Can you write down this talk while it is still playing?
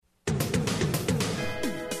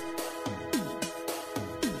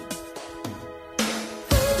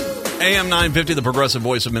AM 950, the progressive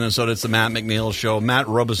voice of Minnesota. It's the Matt McNeil Show. Matt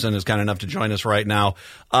Robison is kind enough to join us right now.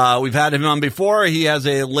 We've had him on before. He has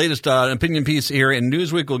a latest opinion piece here in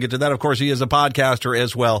Newsweek. We'll get to that. Of course, he is a podcaster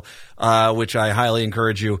as well, which I highly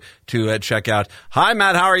encourage you to check out. Hi,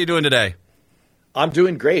 Matt. How are you doing today? I'm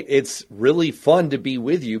doing great. It's really fun to be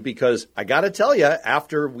with you because I got to tell you,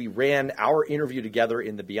 after we ran our interview together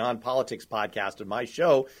in the Beyond Politics podcast of my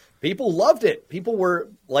show, people loved it. People were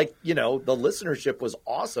like, the listenership was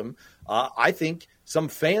awesome. I think some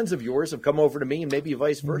fans of yours have come over to me and maybe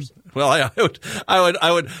vice versa. Well, I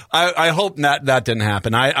hope that didn't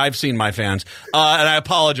happen. I've seen my fans, and I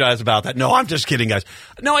apologize about that. No, I'm just kidding, guys.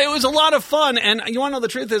 No, it was a lot of fun. And you want to know the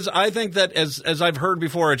truth is, I think that as I've heard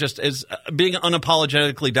before, just as being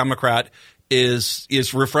unapologetically Democrat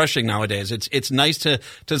is refreshing nowadays. It's nice to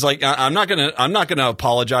like, I'm not gonna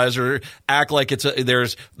apologize or act like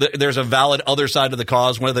there's a valid other side of the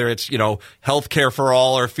cause, whether it's health care for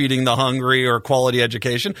all or feeding the hungry or quality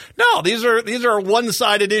education. No, these are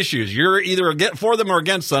one-sided issues. You're either for them or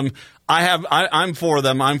against them. I'm for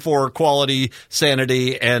them. I'm for quality,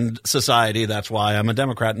 sanity, and society. That's why I'm a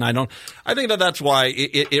Democrat, and I think that's why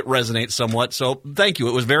it resonates somewhat. So thank you.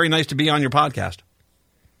 It was very nice to be on your podcast.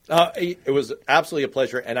 It was absolutely a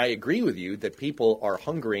pleasure, and I agree with you that people are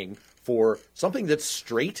hungering for something that's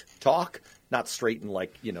straight talk, not straight in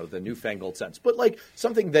the newfangled sense, but like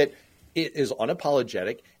something that is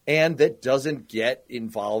unapologetic and that doesn't get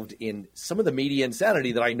involved in some of the media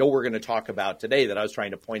insanity that I know we're going to talk about today that I was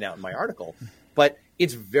trying to point out in my article. But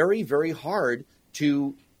it's very, very hard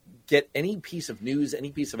to get any piece of news,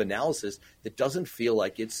 any piece of analysis that doesn't feel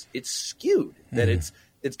like it's skewed, that it's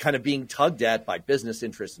kind of being tugged at by business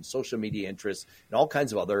interests and social media interests and all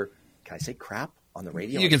kinds of other, can I say crap on the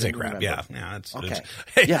radio? You can say crap, yeah. Okay.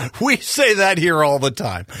 Hey, we say that here all the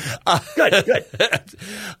time. Good.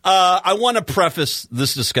 I want to preface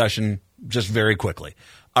this discussion just very quickly.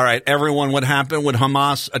 All right, everyone, what happened when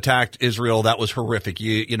Hamas attacked Israel, that was horrific.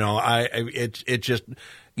 It just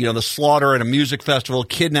the slaughter at a music festival,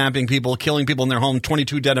 kidnapping people, killing people in their home,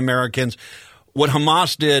 22 dead Americans. What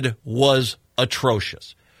Hamas did was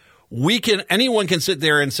atrocious. Anyone can sit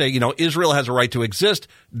there and say, Israel has a right to exist.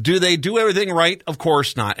 Do they do everything right? Of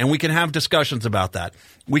course not. And we can have discussions about that.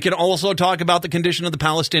 We can also talk about the condition of the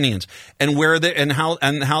Palestinians and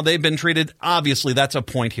how they've been treated. Obviously, that's a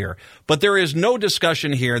point here. But there is no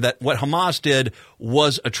discussion here that what Hamas did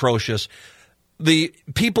was atrocious. There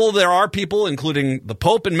are people, including the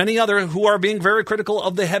Pope and many other, who are being very critical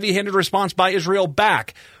of the heavy-handed response by Israel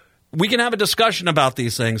back. We can have a discussion about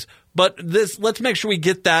these things, but let's make sure we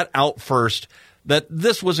get that out first, that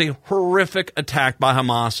this was a horrific attack by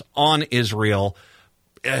Hamas on Israel.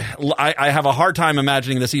 I have a hard time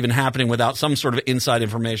imagining this even happening without some sort of inside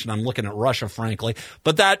information. I'm looking at Russia, frankly.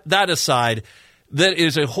 But that aside, that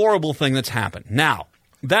is a horrible thing that's happened. Now,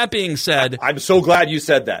 that being said... I'm so glad you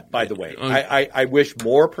said that, by the way. I wish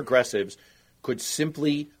more progressives could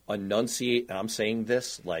simply enunciate, and I'm saying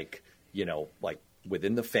this like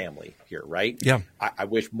within the family here, right? Yeah. I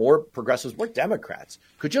wish more progressives, more Democrats,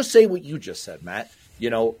 could just say what you just said, Matt.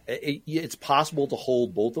 It's possible to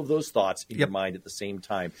hold both of those thoughts in your mind at the same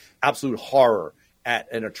time. Absolute horror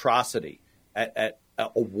at an atrocity, at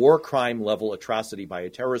a war crime level atrocity by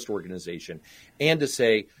a terrorist organization, and to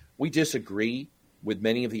say we disagree with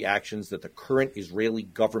many of the actions that the current Israeli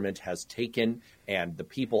government has taken and the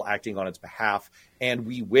people acting on its behalf, and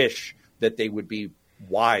we wish that they would be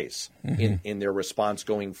wise in their response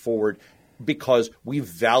going forward, because we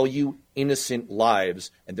value innocent lives,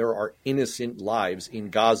 and there are innocent lives in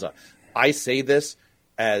Gaza. I say this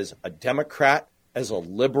as a Democrat, as a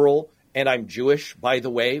liberal, and I'm Jewish, by the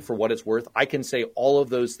way, for what it's worth. I can say all of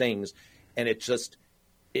those things, and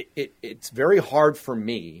it's very hard for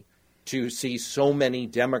me to see so many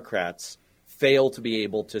Democrats fail to be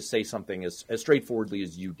able to say something as straightforwardly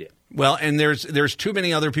as you did. Well, and there's too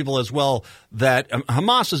many other people as well that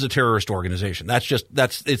Hamas is a terrorist organization.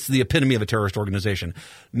 It's the epitome of a terrorist organization.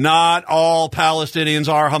 Not all Palestinians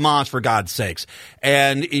are Hamas, for God's sakes.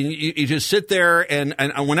 And you just sit there and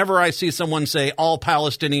whenever I see someone say all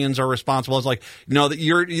Palestinians are responsible, it's like, no,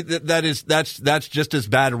 that's just as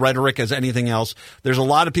bad rhetoric as anything else. There's a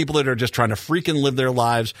lot of people that are just trying to freaking live their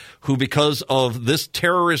lives who, because of this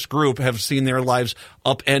terrorist group, have seen their lives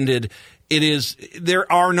upended. There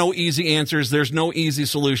are no easy answers. There's no easy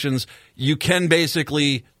solutions. You can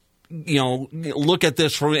basically, look at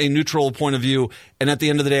this from a neutral point of view. And at the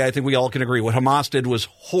end of the day, I think we all can agree what Hamas did was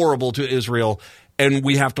horrible to Israel. And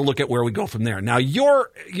we have to look at where we go from there. Now, your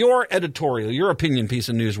editorial, your opinion piece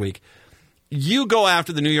in Newsweek, you go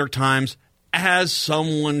after the New York Times as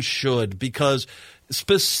someone should, because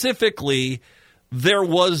specifically there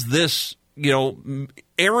was this,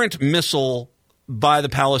 errant missile by the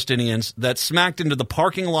Palestinians that smacked into the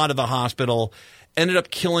parking lot of the hospital, ended up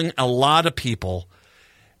killing a lot of people.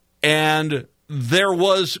 And there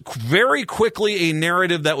was very quickly a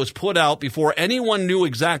narrative that was put out before anyone knew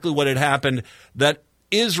exactly what had happened that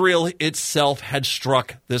Israel itself had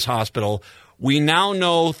struck this hospital. We now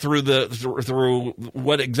know through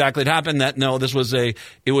what exactly had happened that no, it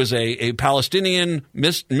was a Palestinian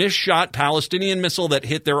misshot Palestinian missile that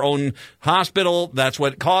hit their own hospital. That's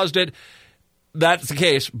what caused it. That's the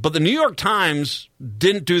case. But the New York Times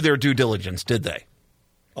didn't do their due diligence, did they?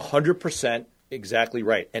 100% exactly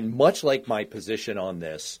right. And much like my position on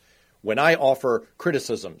this, when I offer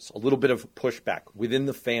criticisms, a little bit of pushback within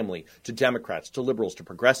the family to Democrats, to liberals, to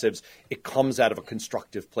progressives, it comes out of a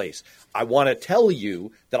constructive place. I want to tell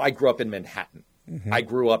you that I grew up in Manhattan. Mm-hmm. I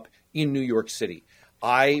grew up in New York City.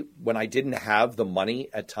 When I didn't have the money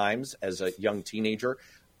at times as a young teenager,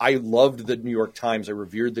 I loved the New York Times. I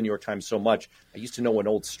revered the New York Times so much. I used to know an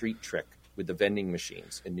old street trick with the vending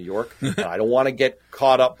machines in New York. I don't want to get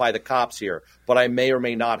caught up by the cops here, but I may or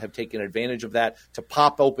may not have taken advantage of that to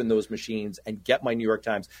pop open those machines and get my New York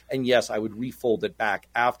Times. And yes, I would refold it back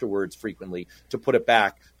afterwards frequently to put it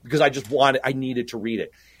back because I needed to read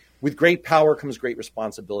it. With great power comes great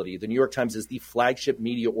responsibility. The New York Times is the flagship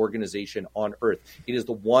media organization on earth. It is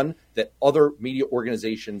the one that other media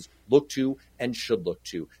organizations look to and should look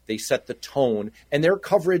to. They set the tone, and their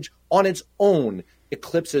coverage on its own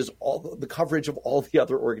eclipses all the coverage of all the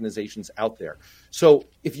other organizations out there. So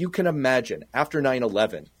if you can imagine, after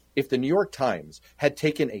 9/11, if the New York Times had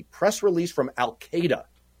taken a press release from Al-Qaeda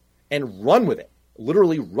and run with it,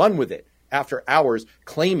 literally run with it after hours,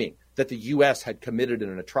 claiming that the U.S. had committed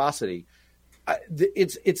an atrocity,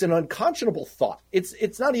 it's an unconscionable thought.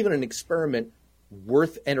 It's not even an experiment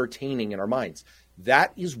worth entertaining in our minds.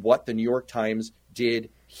 That is what the New York Times did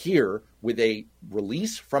here with a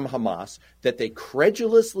release from Hamas that they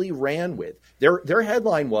credulously ran with. Their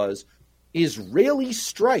headline was, Israeli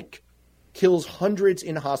strike kills hundreds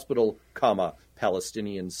in hospital,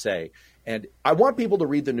 Palestinians say. And I want people to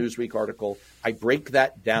read the Newsweek article. I break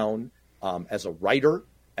that down as a writer,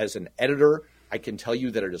 as an editor. I can tell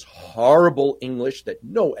you that it is horrible English that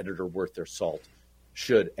no editor worth their salt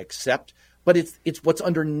should accept. But it's what's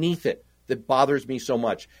underneath it that bothers me so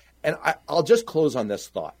much. And I'll just close on this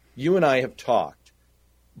thought. You and I have talked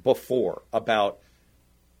before about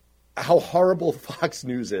how horrible Fox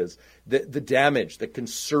News is, the damage that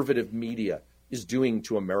conservative media is doing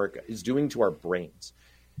to America, is doing to our brains.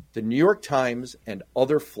 The New York Times and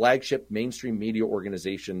other flagship mainstream media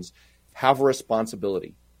organizations have a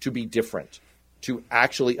responsibility to be different, to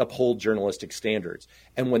actually uphold journalistic standards.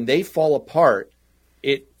 And when they fall apart,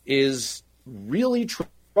 it is really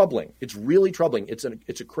troubling. It's really troubling. It's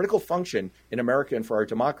a critical function in America and for our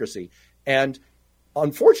democracy. And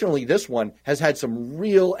unfortunately, this one has had some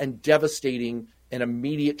real and devastating and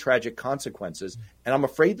immediate tragic consequences. And I'm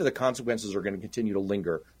afraid that the consequences are going to continue to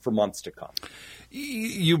linger for months to come.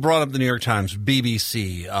 You brought up the New York Times,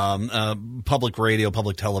 BBC, public radio,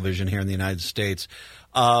 public television here in the United States.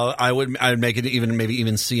 I'd make it maybe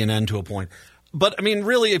even CNN to a point. But I mean,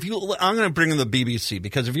 really, I'm going to bring in the BBC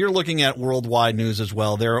because if you're looking at worldwide news as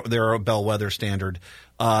well, they're a bellwether standard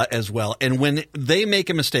as well. And when they make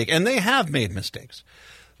a mistake, and they have made mistakes,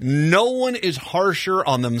 no one is harsher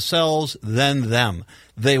on themselves than them.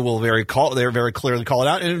 They will very clearly call it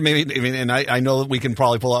out, and I know that we can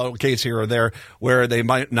probably pull out a case here or there where they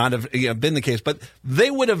might not have been the case, but they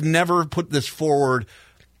would have never put this forward.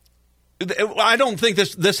 I don't think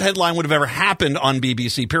this headline would have ever happened on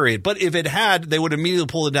BBC, period. But if it had, they would immediately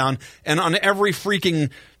pull it down. And on every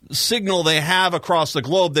freaking signal they have across the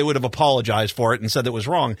globe, they would have apologized for it and said it was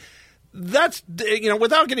wrong. That's,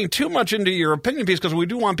 without getting too much into your opinion piece, because we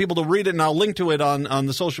do want people to read it, and I'll link to it on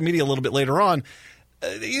the social media a little bit later on.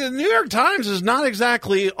 The New York Times is not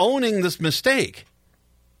exactly owning this mistake.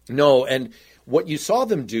 No, and what you saw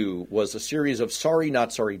them do was a series of sorry,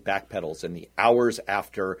 not sorry backpedals in the hours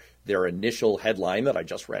after their initial headline that I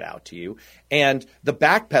just read out to you. And the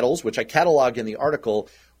backpedals, which I catalog in the article,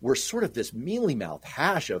 were sort of this mealy-mouthed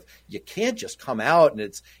hash of you can't just come out. And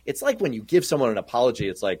it's like when you give someone an apology,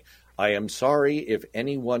 it's like, I am sorry if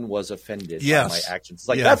anyone was offended by my actions. It's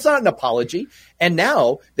like, that's not an apology. And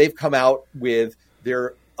now they've come out with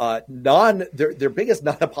their biggest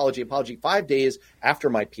non-apology 5 days after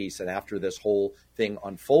my piece and after this whole thing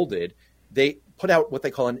unfolded. They put out what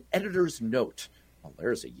they call an editor's note. Well,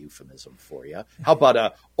 there's a euphemism for you. How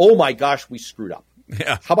about oh my gosh, we screwed up.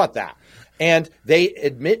 Yeah. How about that? And they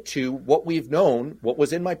admit to what we've known, what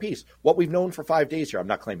was in my piece, what we've known for 5 days here. I'm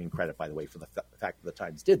not claiming credit, by the way, for the fact that the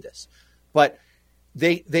Times did this. But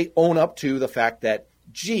they own up to the fact that,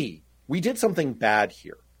 gee, we did something bad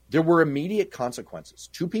here. There were immediate consequences.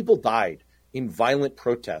 2 people died in violent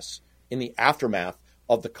protests in the aftermath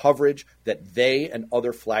of the coverage that they and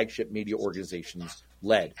other flagship media organizations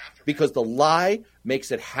led. Because the lie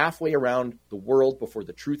makes it halfway around the world before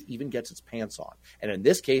the truth even gets its pants on. And in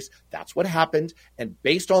this case, that's what happened. And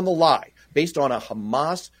based on the lie, based on a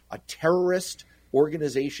Hamas, a terrorist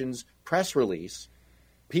organization's press release,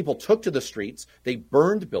 people took to the streets, they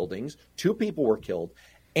burned buildings, 2 people were killed,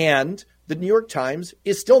 and the New York Times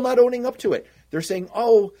is still not owning up to it. They're saying,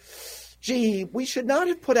 oh, gee, we should not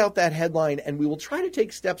have put out that headline, and we will try to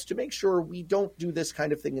take steps to make sure we don't do this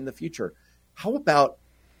kind of thing in the future. How about,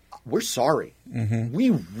 we're sorry. Mm-hmm.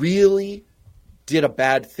 We really did a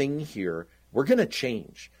bad thing here. We're going to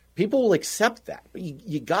change. People will accept that, but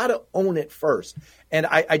you got to own it first. And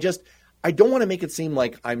I don't want to make it seem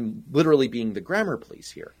like I'm literally being the grammar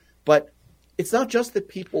police here, but it's not just that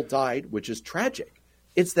people died, which is tragic.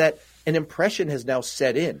 It's that an impression has now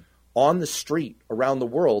set in on the street around the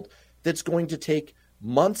world that's going to take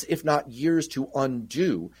months, if not years, to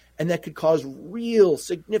undo, and that could cause real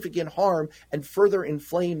significant harm and further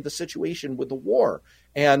inflame the situation with the war.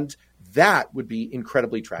 And that would be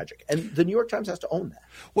incredibly tragic. And the New York Times has to own that.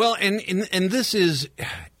 Well, and this is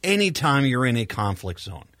anytime you're in a conflict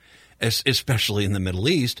zone, especially in the Middle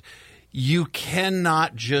East, you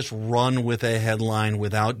cannot just run with a headline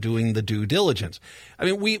without doing the due diligence. I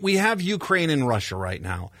mean, we have Ukraine and Russia right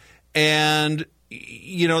now, and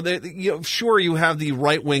sure, you have the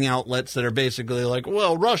right-wing outlets that are basically like,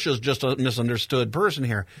 well, Russia's just a misunderstood person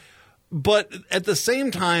here. But at the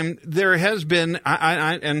same time, there has been,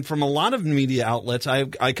 and from a lot of media outlets,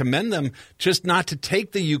 I commend them just not to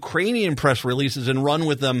take the Ukrainian press releases and run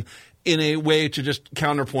with them in a way to just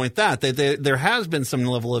counterpoint that. There has been some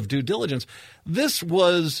level of due diligence. This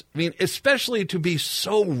was, especially to be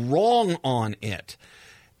so wrong on it.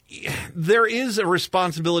 There is a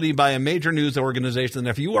responsibility by a major news organization that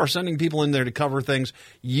if you are sending people in there to cover things,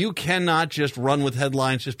 you cannot just run with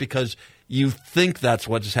headlines just because you think that's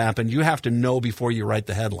what's happened. You have to know before you write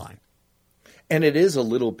the headline. And it is a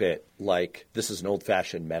little bit like, this is an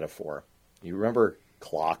old-fashioned metaphor. You remember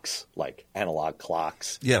clocks, like analog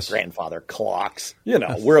clocks? Yes. Grandfather clocks.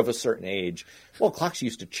 We're of a certain age. Well, clocks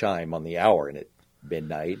used to chime on the hour, and at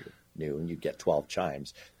midnight or noon, you'd get 12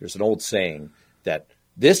 chimes. There's an old saying that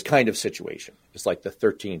this kind of situation is like the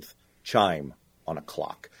 13th chime on a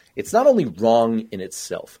clock. It's not only wrong in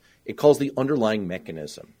itself, it calls the underlying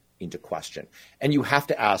mechanism into question. And you have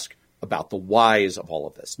to ask about the whys of all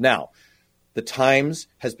of this. Now, the Times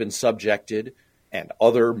has been subjected, and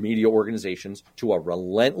other media organizations, to a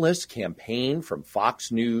relentless campaign from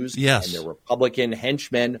Fox News and their Republican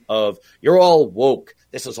henchmen of, you're all woke.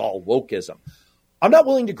 This is all wokeism. I'm not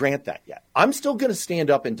willing to grant that yet. I'm still going to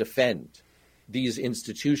stand up and defend these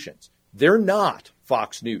institutions. They're not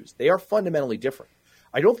Fox News. They are fundamentally different.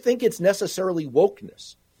 I don't think it's necessarily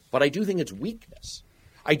wokeness, but I do think it's weakness.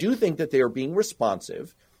 I do think that they are being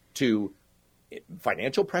responsive to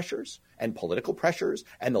financial pressures and political pressures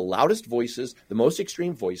and the loudest voices, the most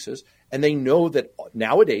extreme voices, and they know that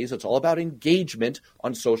nowadays it's all about engagement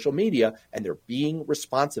on social media, and they're being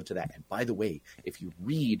responsive to that. And by the way, if you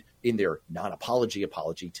read in their non-apology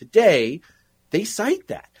apology today, they cite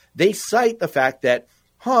that. They cite the fact that,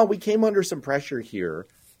 we came under some pressure here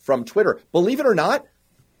from Twitter. Believe it or not,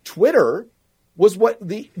 Twitter was what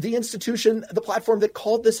the institution, the platform that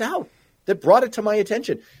called this out, that brought it to my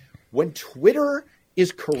attention. When Twitter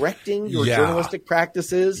is correcting your journalistic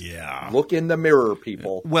practices, look in the mirror,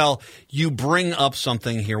 people. Well, you bring up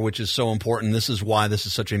something here which is so important. This is why this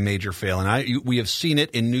is such a major fail. And we have seen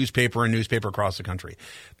it in newspaper across the country.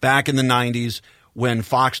 Back in the 90s, when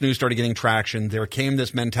Fox News started getting traction, there came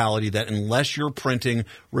this mentality that unless you're printing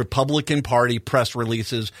Republican Party press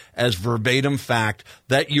releases as verbatim fact,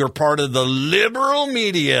 that you're part of the liberal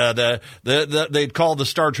media, they'd call the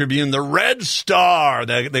Star Tribune the Red Star,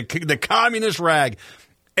 the communist rag.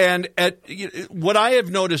 And what I have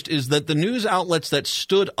noticed is that the news outlets that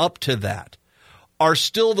stood up to that are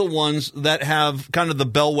still the ones that have kind of the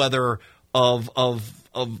bellwether of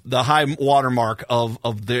the high watermark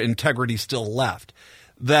of their integrity still left.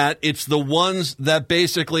 That it's the ones that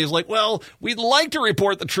basically is like, well, we'd like to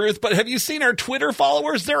report the truth, but have you seen our Twitter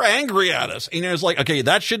followers? They're angry at us. It's like, okay,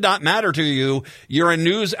 that should not matter to you. You're a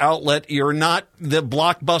news outlet. You're not the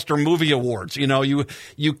Blockbuster Movie Awards. It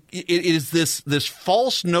is this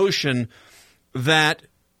false notion that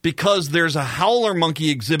because there's a howler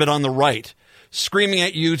monkey exhibit on the right screaming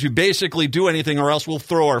at you to basically do anything or else we'll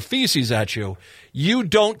throw our feces at you, you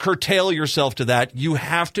don't curtail yourself to that. You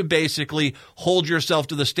have to basically hold yourself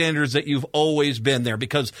to the standards that you've always been there,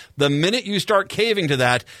 because the minute you start caving to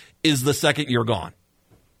that is the second you're gone.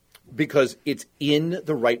 Because it's in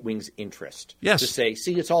the right wing's interest to say,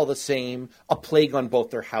 see, it's all the same, a plague on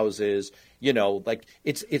both their houses. Like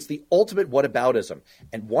it's the ultimate whataboutism.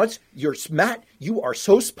 And once Matt, you are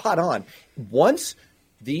so spot on. Once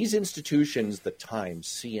these institutions, the Times,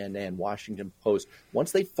 CNN, Washington Post,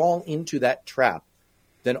 once they fall into that trap,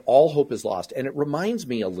 then all hope is lost. And it reminds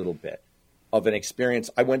me a little bit of an experience.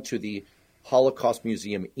 I went to the Holocaust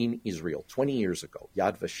Museum in Israel 20 years ago,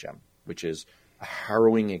 Yad Vashem, which is a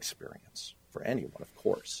harrowing experience for anyone, of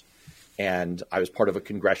course. And I was part of a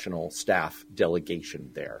congressional staff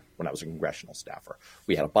delegation there when I was a congressional staffer.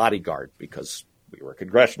 We had a bodyguard because we were a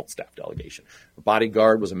congressional staff delegation. The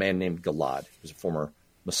bodyguard was a man named Gilad. He was a former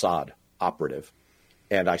Mossad operative.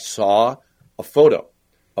 And I saw a photo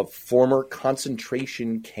of former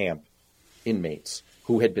concentration camp inmates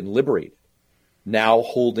who had been liberated, now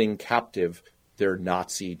holding captive their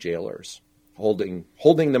Nazi jailers, holding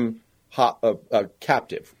them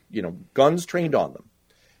captive, guns trained on them.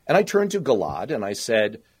 And I turned to Gilad and I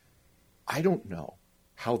said, I don't know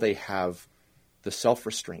how they have the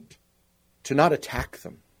self-restraint to not attack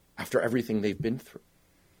them after everything they've been through.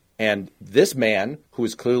 And this man, who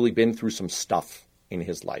has clearly been through some stuff in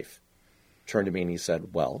his life, turned to me and he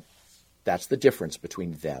said, well, that's the difference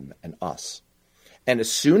between them and us. And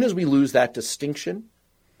as soon as we lose that distinction,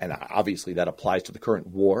 and obviously that applies to the current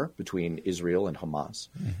war between Israel and Hamas.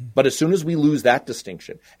 Mm-hmm. But as soon as we lose that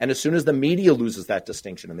distinction, and as soon as the media loses that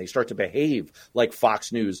distinction and they start to behave like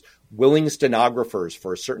Fox News, willing stenographers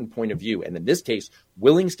for a certain point of view, and in this case,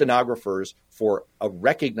 willing stenographers for a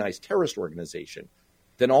recognized terrorist organization,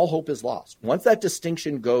 then all hope is lost. Once that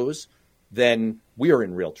distinction goes, then we are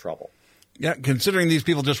in real trouble. Yeah, considering these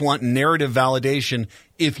people just want narrative validation,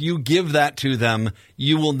 if you give that to them,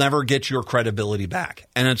 you will never get your credibility back.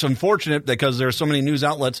 And it's unfortunate because there are so many news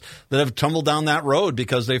outlets that have tumbled down that road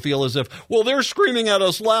because they feel as if, well, they're screaming at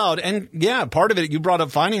us loud. And yeah, part of it, you brought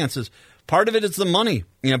up finances. Part of it is the money.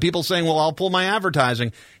 People saying, well, I'll pull my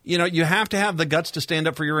advertising. You have to have the guts to stand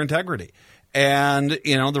up for your integrity. And,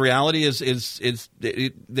 the reality is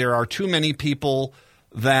there are too many people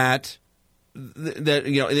that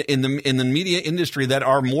in the media industry that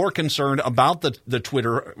are more concerned about the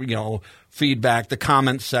Twitter feedback, the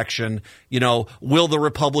comment section. Will the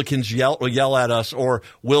Republicans yell at us, or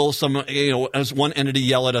will some as one entity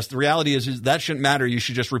yell at us? The reality is that shouldn't matter. You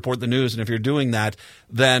should just report the news, and if you're doing that,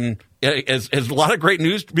 then as a lot of great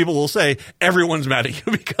news people will say, everyone's mad at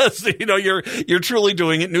you because you're truly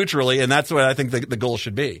doing it neutrally, and that's what I think the goal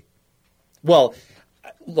should be. Well,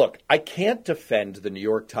 look, I can't defend the New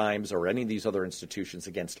York Times or any of these other institutions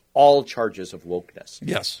against all charges of wokeness.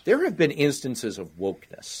 Yes. There have been instances of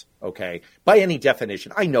wokeness, okay, by any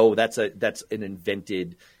definition. I know that's an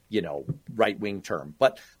invented, right-wing term,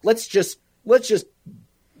 but let's just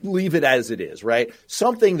leave it as it is, right?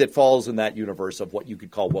 Something that falls in that universe of what you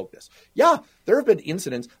could call wokeness. Yeah, there have been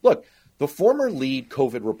incidents. Look, the former lead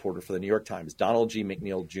COVID reporter for the New York Times, Donald G.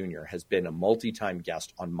 McNeil Jr., has been a multi-time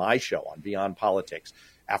guest on my show on Beyond Politics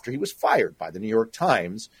after he was fired by the New York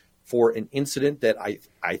Times for an incident that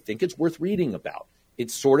I think it's worth reading about.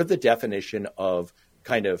 It's sort of the definition of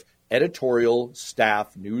kind of editorial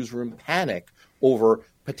staff newsroom panic over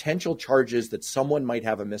potential charges that someone might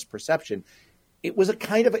have a misperception. It was a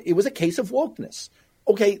case of wokeness.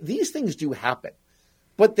 Okay, these things do happen.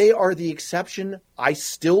 But they are the exception, I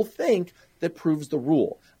still think, that proves the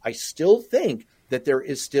rule. I still think that there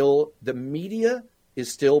is still – the media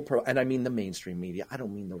is still – and I mean the mainstream media. I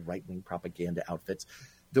don't mean the right-wing propaganda outfits.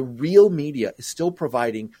 The real media is still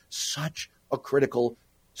providing such a critical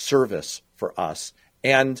service for us.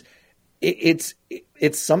 And it's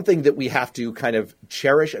something that we have to kind of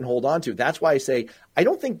cherish and hold on to. That's why I say I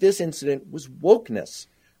don't think this incident was wokeness.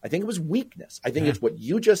 I think it was weakness. I think it's what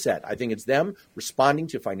you just said. I think it's them responding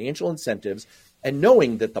to financial incentives and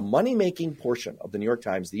knowing that the money-making portion of the New York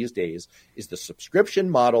Times these days is the subscription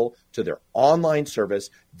model to their online service.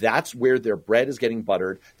 That's where their bread is getting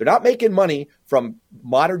buttered. They're not making money from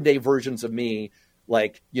modern-day versions of me,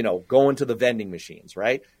 like, going to the vending machines,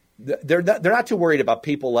 right? They're not too worried about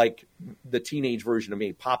people like the teenage version of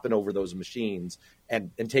me popping over those machines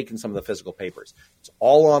and taking some of the physical papers. It's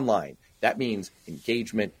all online. That means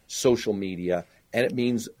engagement, social media, and it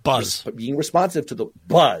means buzz. Being responsive to the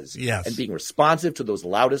buzz. Yes. And being responsive to those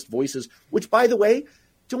loudest voices, which, by the way,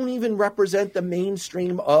 don't even represent the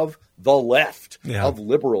mainstream of the left, of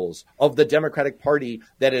liberals, of the Democratic Party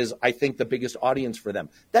that is, I think, the biggest audience for them.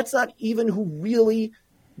 That's not even who really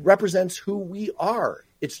represents who we are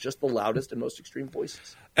It's just the loudest and most extreme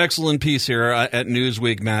voices. Excellent piece here at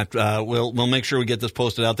Newsweek, Matt. We'll make sure we get this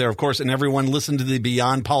posted out there, of course. And everyone, listen to the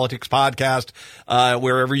Beyond Politics podcast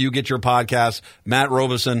wherever you get your podcasts. Matt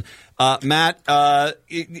Robison. Matt,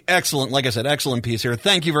 excellent. Like I said, excellent piece here.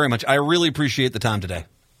 Thank you very much. I really appreciate the time today.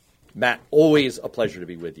 Matt, always a pleasure to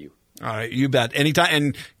be with you. All right, you bet. Anytime,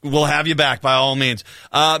 and we'll have you back by all means.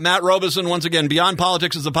 Matt Robison, once again, Beyond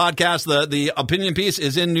Politics is the podcast. The opinion piece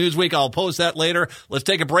is in Newsweek. I'll post that later. Let's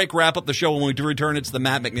take a break, wrap up the show. When we do return, it's the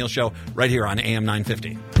Matt McNeil Show right here on AM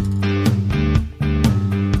 950.